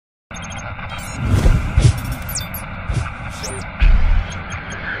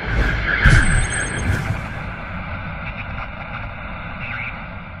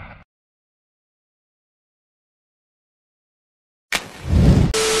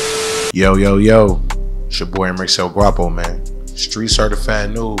Yo, yo, yo, it's your boy Enrique Guapo, man. Street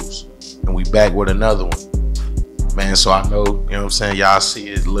certified news, and we back with another one, man. So I know, you know what I'm saying, y'all see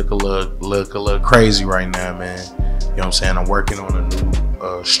it look a little crazy right now, man. You know what I'm saying? I'm working on a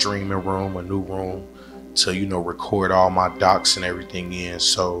new streaming room, a new room to, you know, record all my docs and everything in.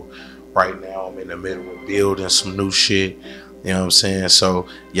 So right now I'm in the middle of building some new shit. You know what I'm saying? So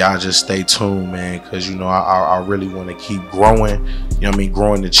y'all just stay tuned, man, because, you know, I really want to keep growing, you know what I mean,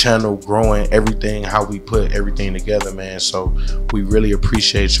 growing the channel, growing everything, how we put everything together, man. So we really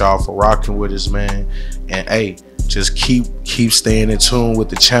appreciate y'all for rocking with us, man. And hey, just keep staying in tune with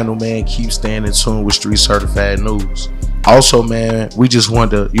the channel, man. Keep staying in tune with Street Certified News. Also, man, we just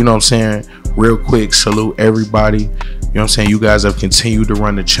want to, you know what I'm saying, real quick salute everybody. You know what I'm saying? You guys have continued to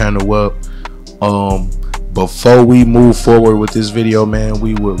run the channel up. Before we move forward with this video, man,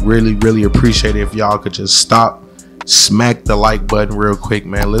 we would really appreciate it if y'all could just stop, smack the like button real quick,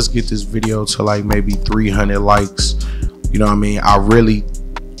 man. Let's get this video to like maybe 300 likes. You know what I mean? I really,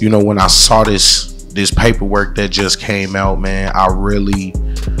 you know, when I saw this paperwork that just came out, man, I really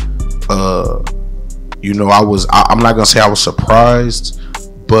you know, I'm not gonna say I was surprised,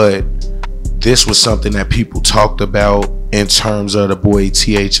 but this was something that people talked about in terms of the boy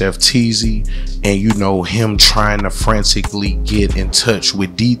THFTZ, and, you know, him trying to frantically get in touch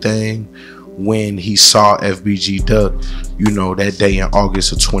with THANG when he saw FBG duck, you know, that day in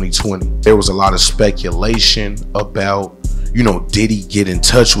August of 2020. There was a lot of speculation about, you know, did he get in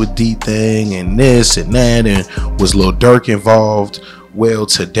touch with THANG and this and that, and was Lil Durk involved? Well,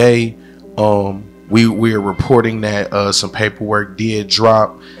 today we are reporting that some paperwork did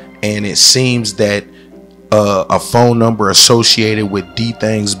drop, and it seems that a phone number associated with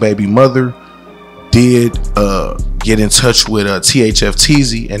THANG's baby mother did get in touch with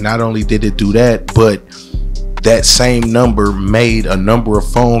THFTZ, and not only did it do that, but that same number made a number of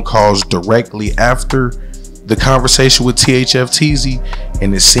phone calls directly after the conversation with THFTZ,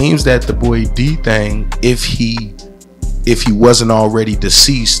 and it seems that the boy THANG, if he wasn't already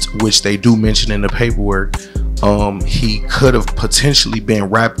deceased, which they do mention in the paperwork, he could have potentially been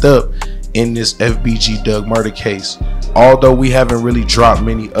wrapped up in this FBG Doug murder case. Although we haven't really dropped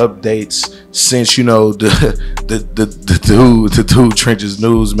many updates since, you know, the dude Trenches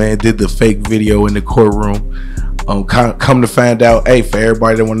News, man, did the fake video in the courtroom. Come to find out, hey, for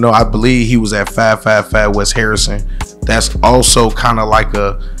everybody that want to know, I believe he was at 555 West Harrison. That's also kind of like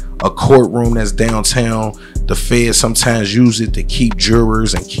a courtroom that's downtown. The feds sometimes use it to keep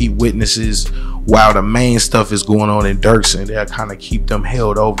jurors and keep witnesses while the main stuff is going on in Dirksen. They'll kind of keep them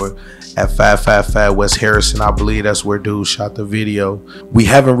held over at 555 West Harrison. I believe that's where dude shot the video. We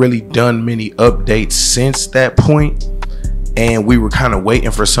haven't really done many updates since that point, and we were kind of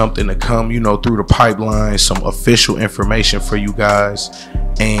waiting for something to come, you know, through the pipeline, some official information for you guys,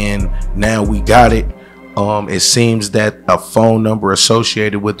 and now we got it. It seems that a phone number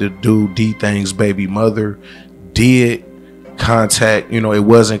associated with the dude THANG's baby mother did contact, you know, it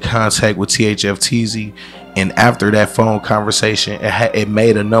was in contact with THFTZ, and after that phone conversation, it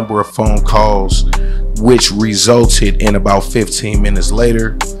made a number of phone calls, which resulted in about 15 minutes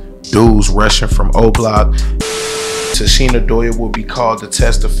later, dudes rushing from O Block. Tashina Doyle will be called to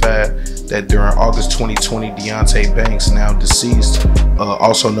testify that during August 2020, Deontay Banks, now deceased,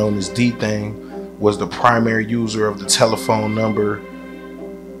 also known as THANG, was the primary user of the telephone number.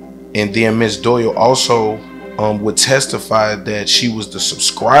 And then Miss Doyle also would testify that she was the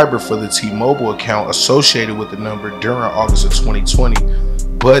subscriber for the T-Mobile account associated with the number during August of 2020,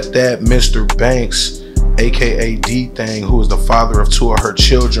 but that Mr. Banks, aka THANG, who is the father of 2 of her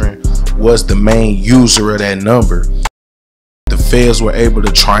children, was the main user of that number. The feds were able to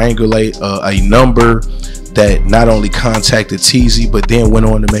triangulate a number that not only contacted TZ, but then went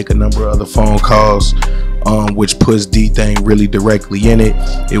on to make a number of other phone calls, which puts THANG really directly in it.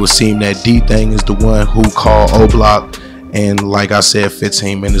 It would seem that THANG is the one who called O Block, and like I said,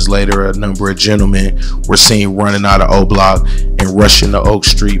 15 minutes later, a number of gentlemen were seen running out of O Block and rushing to Oak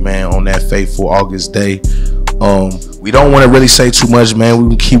Street, man, on that fateful August day. We don't want to really say too much, man. We're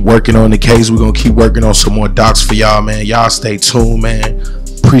gonna keep working on the case. We're gonna keep working on some more docs for y'all, man. Y'all stay tuned, man.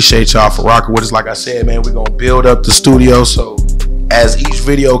 Appreciate y'all for rocking with us. Like I said, man, we're gonna build up the studio, so as each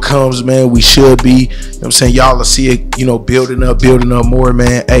video comes, man, we should be, you know what I'm saying, y'all will see it, you know, building up more,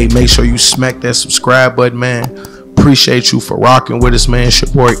 man. Hey, make sure you smack that subscribe button, man. Appreciate you for rocking with us, man. It's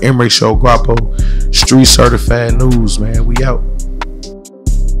your boy Enrique Guapo, Street Certified News, man. We out.